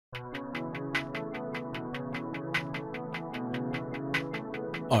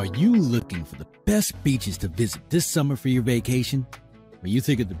Are you looking for the best beaches to visit this summer for your vacation? When you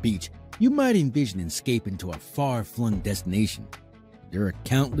think of the beach, you might envision an escape into a far-flung destination. There are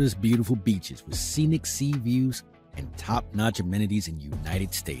countless beautiful beaches with scenic sea views and top-notch amenities in the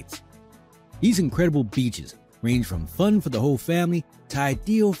United States. These incredible beaches range from fun for the whole family to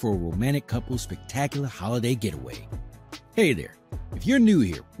ideal for a romantic couple's spectacular holiday getaway. Hey there, if you're new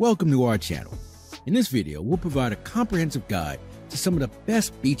here, welcome to our channel. In this video, we'll provide a comprehensive guide to some of the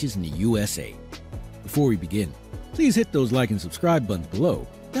best beaches in the USA. Before we begin, please hit those like and subscribe buttons below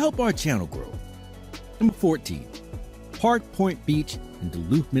to help our channel grow. Number 14, Park Point Beach in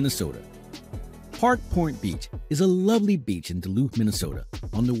Duluth, Minnesota. Park Point Beach is a lovely beach in Duluth, Minnesota,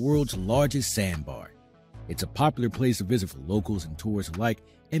 on the world's largest sandbar. It's a popular place to visit for locals and tourists alike,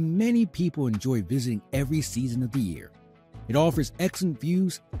 and many people enjoy visiting every season of the year. It offers excellent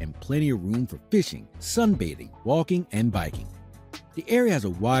views and plenty of room for fishing, sunbathing, walking, and biking. The area has a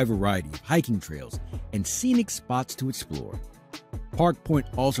wide variety of hiking trails and scenic spots to explore. Park Point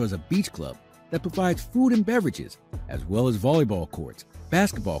also has a beach club that provides food and beverages, as well as volleyball courts,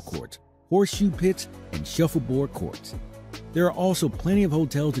 basketball courts, horseshoe pits, and shuffleboard courts. There are also plenty of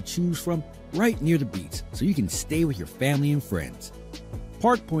hotels to choose from right near the beach, so you can stay with your family and friends.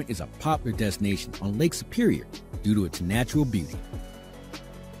 Park Point is a popular destination on Lake Superior due to its natural beauty.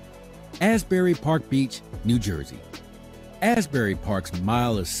 Asbury Park Beach, New Jersey. Asbury Park's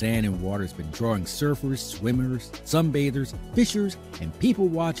mile of sand and water has been drawing surfers, swimmers, sunbathers, fishers, and people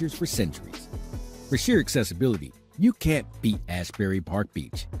watchers for centuries. For sheer accessibility, you can't beat Asbury Park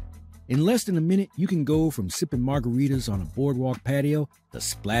Beach. In less than a minute, you can go from sipping margaritas on a boardwalk patio to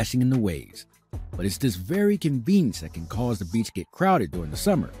splashing in the waves. But it's this very convenience that can cause the beach to get crowded during the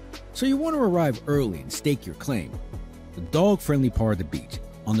summer, so you want to arrive early and stake your claim. The dog-friendly part of the beach,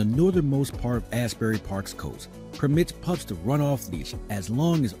 on the northernmost part of Asbury Park's coast, permits pups to run off leash as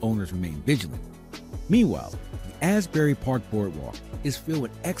long as owners remain vigilant. Meanwhile, the Asbury Park Boardwalk is filled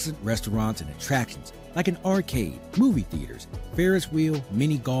with excellent restaurants and attractions like an arcade, movie theaters, Ferris wheel,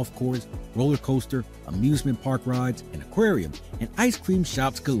 mini golf course, roller coaster, amusement park rides, an aquarium, and ice cream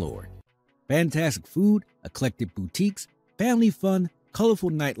shops galore. Fantastic food, eclectic boutiques, family fun, colorful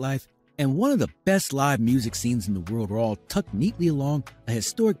nightlife, and one of the best live music scenes in the world are all tucked neatly along a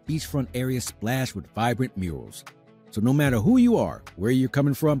historic beachfront area splashed with vibrant murals. So no matter who you are, where you're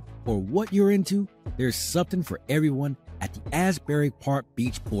coming from, or what you're into, there's something for everyone at the Asbury Park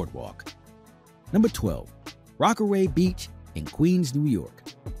Beach Boardwalk. Number 12, Rockaway Beach in Queens, New York.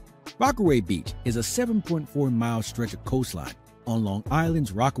 Rockaway Beach is a 7.4-mile stretch of coastline on Long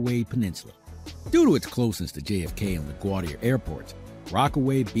Island's Rockaway Peninsula. Due to its closeness to JFK and LaGuardia airports,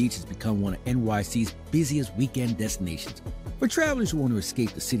 Rockaway Beach has become one of NYC's busiest weekend destinations for travelers who want to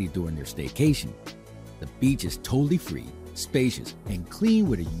escape the city during their staycation. The beach is totally free, spacious, and clean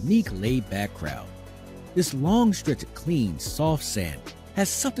with a unique laid-back crowd. This long stretch of clean, soft sand has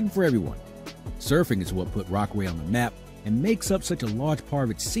something for everyone. Surfing is what put Rockaway on the map and makes up such a large part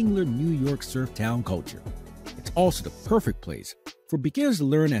of its singular New York surf town culture. It's also the perfect place for beginners to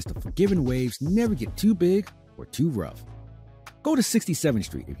learn as the forgiving waves never get too big or too rough. Go to 67th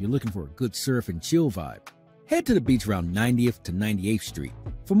Street if you're looking for a good surf and chill vibe. Head to the beach around 90th to 98th Street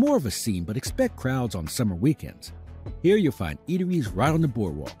for more of a scene, but expect crowds on summer weekends. Here you'll find eateries right on the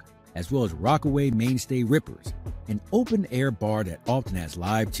boardwalk, as well as Rockaway mainstay Rippers, an open-air bar that often has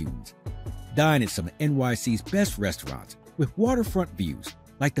live tunes. Dine at some of NYC's best restaurants with waterfront views,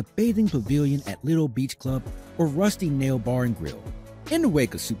 like the Bathing Pavilion at Little Beach Club or Rusty Nail Bar and Grill. In the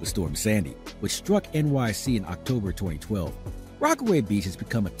wake of Superstorm Sandy, which struck NYC in October 2012, Rockaway Beach has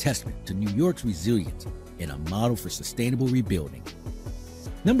become a testament to New York's resilience and a model for sustainable rebuilding.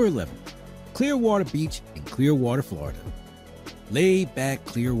 Number 11, Clearwater Beach in Clearwater, Florida. Laid-back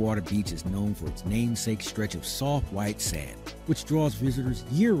Clearwater Beach is known for its namesake stretch of soft white sand, which draws visitors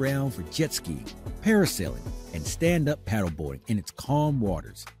year-round for jet skiing, parasailing, and stand-up paddleboarding in its calm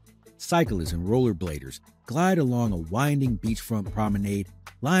waters. Cyclists and rollerbladers glide along a winding beachfront promenade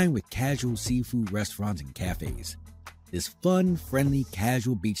lined with casual seafood restaurants and cafes. This fun, friendly,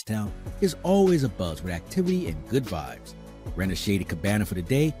 casual beach town is always abuzz with activity and good vibes. Rent a shaded cabana for the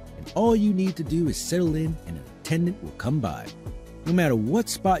day, and all you need to do is settle in and an attendant will come by. No matter what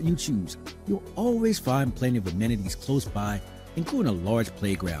spot you choose, you'll always find plenty of amenities close by, including a large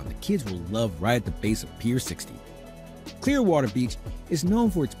playground the kids will love right at the base of Pier 60. Clearwater Beach is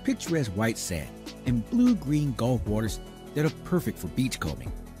known for its picturesque white sand and blue-green Gulf waters that are perfect for beachcombing,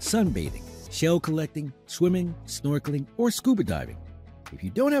 sunbathing, shell collecting, swimming, snorkeling, or scuba diving. If you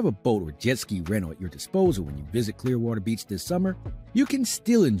don't have a boat or jet ski rental at your disposal when you visit Clearwater Beach this summer, you can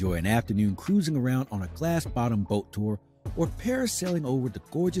still enjoy an afternoon cruising around on a glass-bottom boat tour or parasailing over the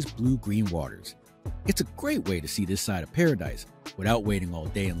gorgeous blue-green waters. It's a great way to see this side of paradise without waiting all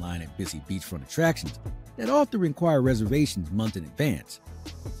day in line at busy beachfront attractions that often require reservations months in advance.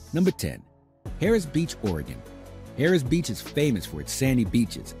 Number 10. Harris Beach, Oregon. Harris Beach is famous for its sandy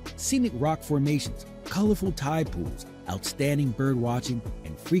beaches, scenic rock formations, colorful tide pools, outstanding bird watching,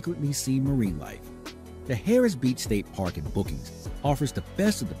 and frequently seen marine life. The Harris Beach State Park in Bookings offers the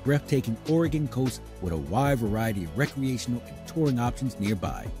best of the breathtaking Oregon coast with a wide variety of recreational and touring options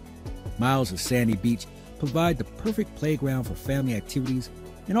nearby. Miles of sandy beach provide the perfect playground for family activities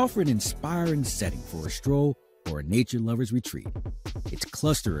and offer an inspiring setting for a stroll or a nature lover's retreat. Its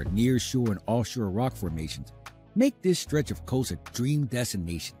cluster of near-shore and offshore rock formations make this stretch of coast a dream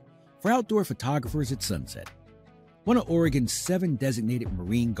destination for outdoor photographers at sunset. One of Oregon's 7 designated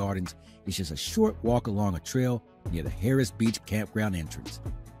marine gardens is just a short walk along a trail near the Harris Beach campground entrance.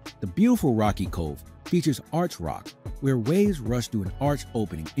 The beautiful rocky cove features arch rock, where waves rush through an arch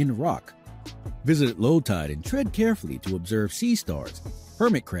opening in the rock. Visit at low tide and tread carefully to observe sea stars,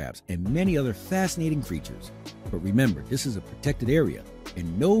 hermit crabs, and many other fascinating creatures. But remember, this is a protected area,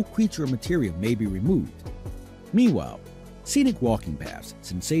 and no creature or material may be removed. Meanwhile, scenic walking paths,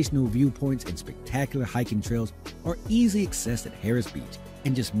 sensational viewpoints, and spectacular hiking trails are easily accessed at Harris Beach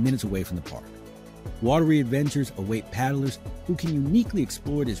and just minutes away from the park. Watery adventures await paddlers who can uniquely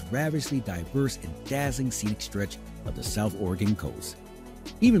explore this ravishingly diverse and dazzling scenic stretch of the South Oregon coast.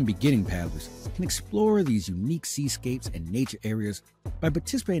 Even beginning paddlers can explore these unique seascapes and nature areas by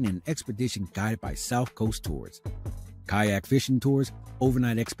participating in an expedition guided by South Coast Tours. Kayak fishing tours,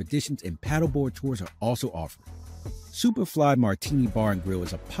 overnight expeditions, and paddleboard tours are also offered. Superfly Martini Bar and Grill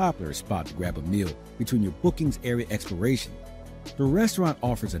is a popular spot to grab a meal between your bookings area exploration. The restaurant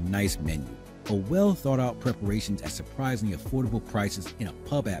offers a nice menu, a well-thought-out preparations at surprisingly affordable prices in a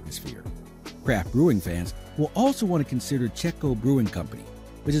pub atmosphere. Craft brewing fans will also want to consider Checo Brewing Company,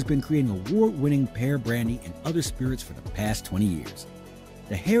 which has been creating award-winning pear brandy and other spirits for the past 20 years.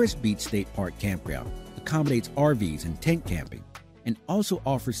 The Harris Beach State Park Campground accommodates RVs and tent camping, and also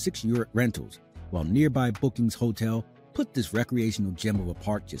offers 6-unit rentals, while nearby Bookings Hotel put this recreational gem of a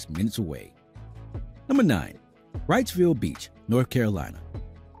park just minutes away. Number 9. Wrightsville Beach, North Carolina.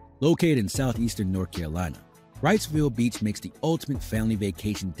 Located in southeastern North Carolina, Wrightsville Beach makes the ultimate family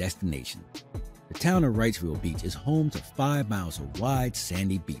vacation destination. The town of Wrightsville Beach is home to 5 miles of wide,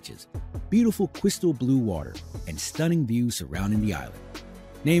 sandy beaches, beautiful crystal blue water, and stunning views surrounding the island.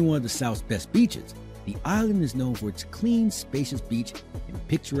 Named one of the South's best beaches, the island is known for its clean, spacious beach and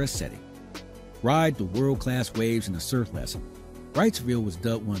picturesque setting. Ride the world-class waves in a surf lesson. Wrightsville was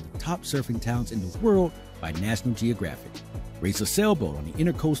dubbed one of the top surfing towns in the world by National Geographic. Race a sailboat on the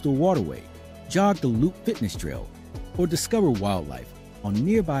Intercoastal Waterway, jog the Loop Fitness Trail, or discover wildlife on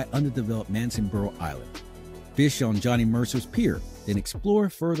nearby underdeveloped Mansonboro Island. Fish on Johnny Mercer's Pier, then explore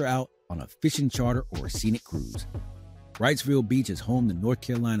further out on a fishing charter or a scenic cruise. Wrightsville Beach is home to North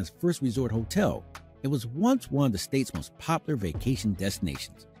Carolina's first resort hotel. It was once one of the state's most popular vacation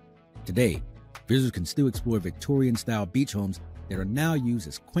destinations. Today, visitors can still explore Victorian-style beach homes that are now used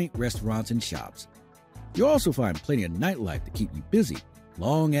as quaint restaurants and shops. You'll also find plenty of nightlife to keep you busy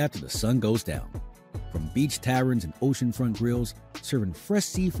long after the sun goes down. From beach taverns and oceanfront grills serving fresh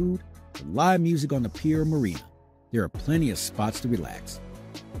seafood to live music on the pier or marina, there are plenty of spots to relax.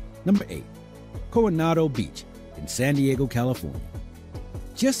 Number 8. Coronado Beach in San Diego, California.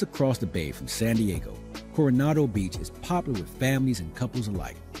 Just across the bay from San Diego, Coronado Beach is popular with families and couples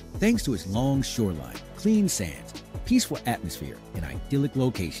alike thanks to its long shoreline, clean sands, peaceful atmosphere, and idyllic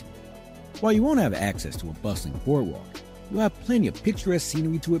location. While you won't have access to a bustling boardwalk, you'll have plenty of picturesque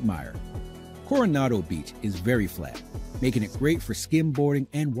scenery to admire. Coronado Beach is very flat, making it great for skimboarding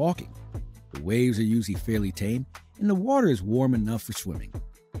and walking. The waves are usually fairly tame, and the water is warm enough for swimming.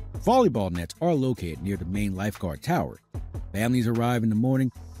 Volleyball nets are located near the main lifeguard tower. Families arrive in the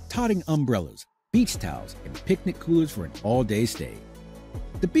morning, toting umbrellas, beach towels, and picnic coolers for an all-day stay.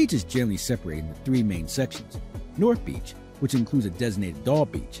 The beach is generally separated into 3 main sections: North Beach, which includes a designated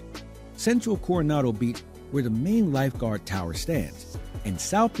dog beach; Central Coronado Beach, where the main lifeguard tower stands; and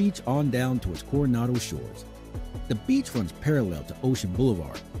South Beach on down towards Coronado shores. The beach runs parallel to Ocean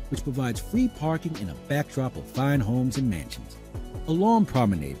Boulevard, which provides free parking and a backdrop of fine homes and mansions. A long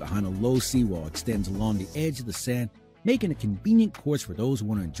promenade behind a low seawall extends along the edge of the sand, making a convenient course for those who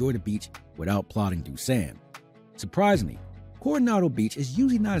want to enjoy the beach without plodding through sand. Surprisingly, Coronado Beach is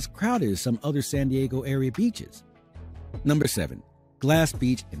usually not as crowded as some other San Diego area beaches. Number 7. Glass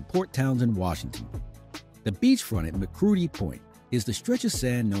Beach in Port Townsend, Washington. The beachfront at McCrudy Point is the stretch of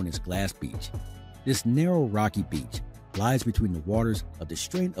sand known as Glass Beach. This narrow, rocky beach, lies between the waters of the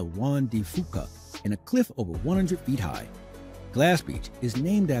Strait of Juan de Fuca and a cliff over 100 feet high. Glass Beach is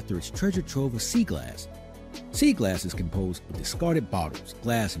named after its treasure trove of sea glass. Sea glass is composed of discarded bottles,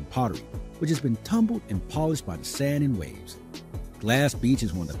 glass, and pottery, which has been tumbled and polished by the sand and waves. Glass Beach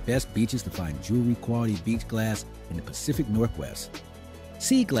is one of the best beaches to find jewelry-quality beach glass in the Pacific Northwest.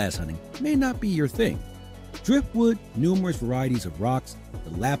 Sea glass hunting may not be your thing. Driftwood, numerous varieties of rocks,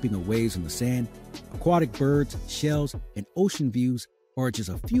 the lapping of waves on the sand, aquatic birds, shells, and ocean views are just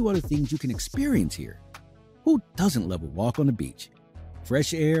a few other things you can experience here. Who doesn't love a walk on the beach?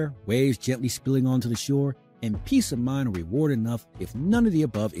 Fresh air, waves gently spilling onto the shore, and peace of mind are reward enough if none of the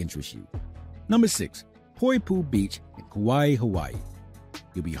above interests you. Number 6. Poipu Beach in Kauai, Hawaii.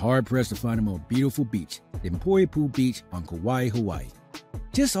 You'll be hard-pressed to find a more beautiful beach than Poipu Beach on Kauai, Hawaii.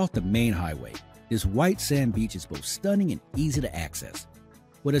 Just off the main highway, this white sand beach is both stunning and easy to access.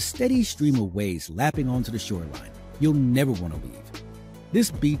 With a steady stream of waves lapping onto the shoreline, you'll never want to leave. This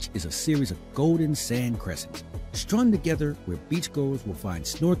beach is a series of golden sand crescents, strung together where beachgoers will find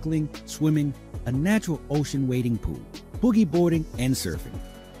snorkeling, swimming, a natural ocean wading pool, boogie boarding, and surfing.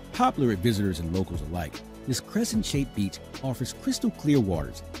 Popular with visitors and locals alike, this crescent-shaped beach offers crystal clear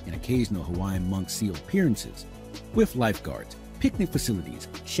waters and occasional Hawaiian monk seal appearances, with lifeguards, picnic facilities,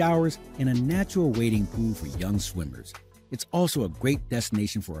 showers, and a natural wading pool for young swimmers. It's also a great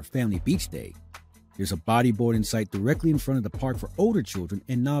destination for a family beach day. There's a bodyboarding site directly in front of the park for older children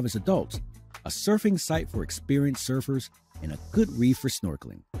and novice adults, a surfing site for experienced surfers, and a good reef for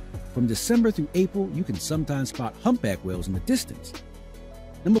snorkeling. From December through April, you can sometimes spot humpback whales in the distance.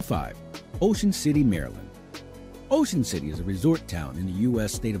 Number 5. Ocean City, Maryland. Ocean City is a resort town in the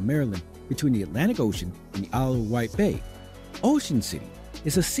U.S. state of Maryland between the Atlantic Ocean and the Isle of White Bay. Ocean City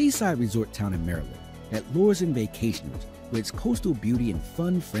is a seaside resort town in Maryland that lures in vacationers with its coastal beauty and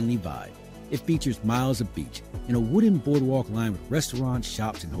fun-friendly vibe. It features miles of beach and a wooden boardwalk lined with restaurants,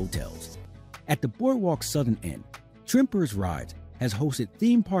 shops, and hotels. At the boardwalk's southern end, Trimper's Rides has hosted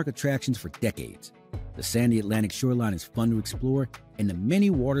theme park attractions for decades. The sandy Atlantic shoreline is fun to explore, and the many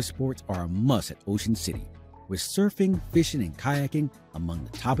water sports are a must at Ocean City, with surfing, fishing, and kayaking among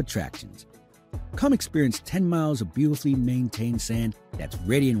the top attractions. Come experience 10 miles of beautifully maintained sand that's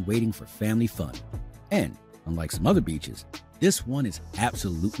ready and waiting for family fun. And, unlike some other beaches, this one is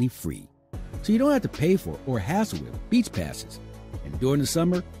absolutely free. So you don't have to pay for or hassle with beach passes. And during the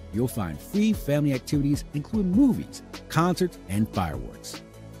summer, you'll find free family activities including movies, concerts, and fireworks.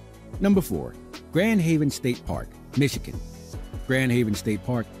 Number 4. Grand Haven State Park, Michigan. Grand Haven State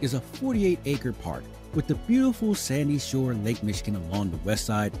Park is a 48-acre park with the beautiful sandy shore Lake Michigan along the west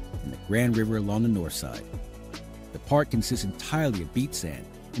side and the Grand River along the north side. The park consists entirely of beach sand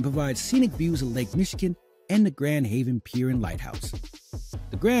and provides scenic views of Lake Michigan and the Grand Haven Pier and Lighthouse.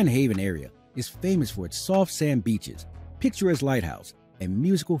 The Grand Haven area is famous for its soft sand beaches, picturesque lighthouse, and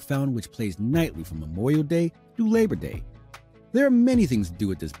musical fountain which plays nightly from Memorial Day through Labor Day. There are many things to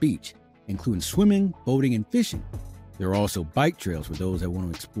do at this beach, including swimming, boating, and fishing. There are also bike trails for those that want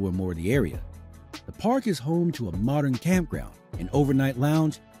to explore more of the area. The park is home to a modern campground, an overnight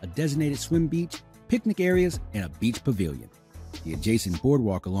lounge, a designated swim beach, picnic areas, and a beach pavilion. The adjacent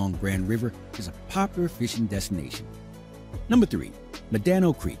boardwalk along Grand River is a popular fishing destination. Number 3.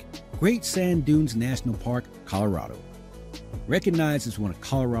 Medano Creek, Great Sand Dunes National Park, Colorado. Recognized as one of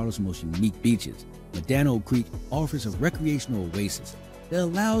Colorado's most unique beaches, Medano Creek offers a recreational oasis that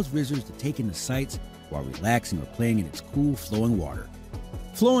allows visitors to take in the sights while relaxing or playing in its cool, flowing water.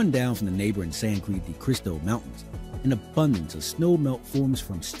 Flowing down from the neighboring San Cruz de Cristo Mountains, an abundance of snow melt forms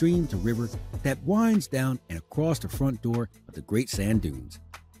from stream to river that winds down and across the front door of the Great Sand Dunes.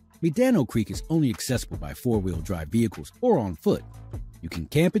 Medano Creek is only accessible by four-wheel drive vehicles or on foot. You can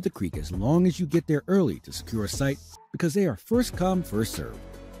camp at the creek as long as you get there early to secure a site because they are first come, first served.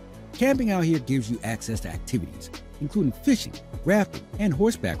 Camping out here gives you access to activities, including fishing, rafting, and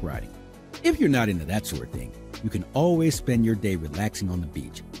horseback riding. If you're not into that sort of thing, you can always spend your day relaxing on the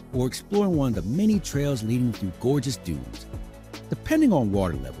beach or exploring one of the many trails leading through gorgeous dunes. Depending on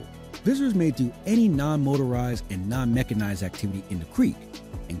water level, visitors may do any non-motorized and non-mechanized activity in the creek,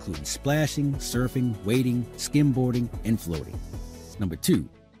 including splashing, surfing, wading, skimboarding, and floating. Number 2.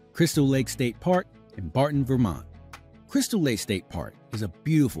 Crystal Lake State Park in Barton, Vermont. Crystal Lake State Park is a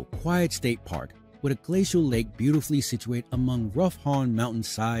beautiful, quiet state park with a glacial lake beautifully situated among rough-hewn mountain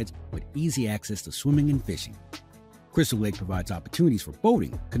sides with easy access to swimming and fishing. Crystal Lake provides opportunities for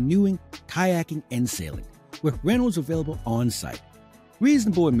boating, canoeing, kayaking, and sailing, with rentals available on-site.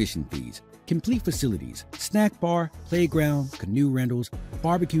 Reasonable admission fees, complete facilities, snack bar, playground, canoe rentals,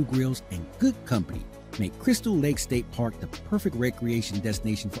 barbecue grills, and good company make Crystal Lake State Park the perfect recreation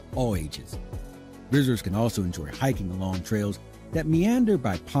destination for all ages. Visitors can also enjoy hiking along trails that meander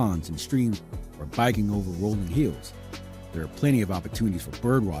by ponds and streams or biking over rolling hills. There are plenty of opportunities for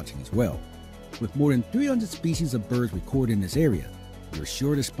bird watching as well. With more than 300 species of birds recorded in this area, you're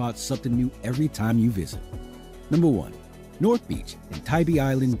sure to spot something new every time you visit. Number 1. North Beach in Tybee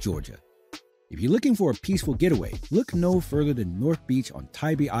Island, Georgia. If you're looking for a peaceful getaway, look no further than North Beach on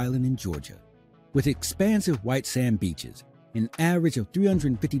Tybee Island in Georgia. With expansive white sand beaches, an average of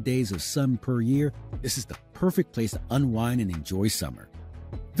 350 days of sun per year, this is the perfect place to unwind and enjoy summer.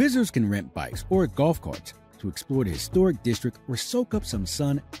 Visitors can rent bikes or golf carts to explore the historic district or soak up some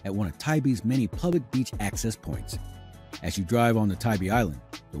sun at one of Tybee's many public beach access points. As you drive on the Tybee Island,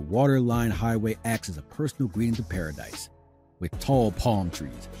 the water-lined highway acts as a personal greeting to paradise. With tall palm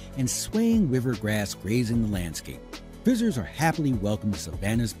trees and swaying river grass grazing the landscape, visitors are happily welcomed to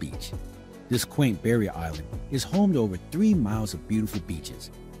Savannah's beach. This quaint barrier island is home to over 3 miles of beautiful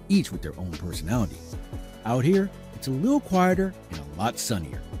beaches, each with their own personality. Out here, it's a little quieter and a lot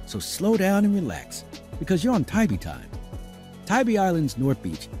sunnier, so slow down and relax, because you're on Tybee time. Tybee Island's North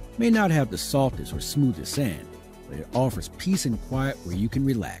Beach may not have the softest or smoothest sand, but it offers peace and quiet where you can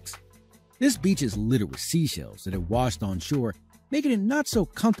relax. This beach is littered with seashells that have washed on shore, making it not so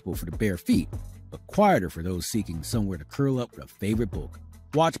comfortable for the bare feet, but quieter for those seeking somewhere to curl up with a favorite book,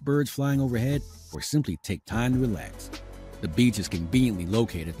 watch birds flying overhead, or simply take time to relax. The beach is conveniently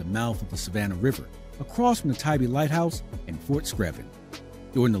located at the mouth of the Savannah River, across from the Tybee Lighthouse and Fort Screven.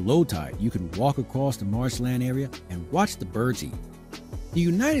 During the low tide, you can walk across the marshland area and watch the birds eat. The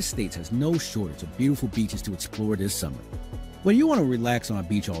United States has no shortage of beautiful beaches to explore this summer. Whether you want to relax on a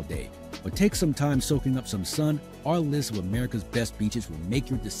beach all day or take some time soaking up some sun, our list of America's best beaches will make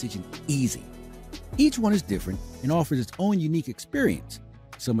your decision easy. Each one is different and offers its own unique experience.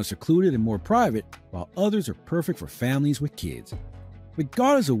 Some are secluded and more private, while others are perfect for families with kids.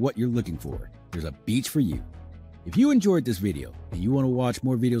 Regardless of what you're looking for, there's a beach for you. If you enjoyed this video and you want to watch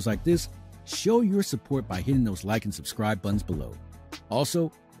more videos like this, show your support by hitting those like and subscribe buttons below.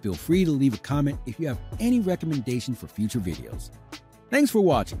 Also, feel free to leave a comment if you have any recommendations for future videos. Thanks for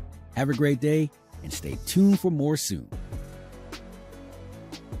watching. Have a great day and stay tuned for more soon.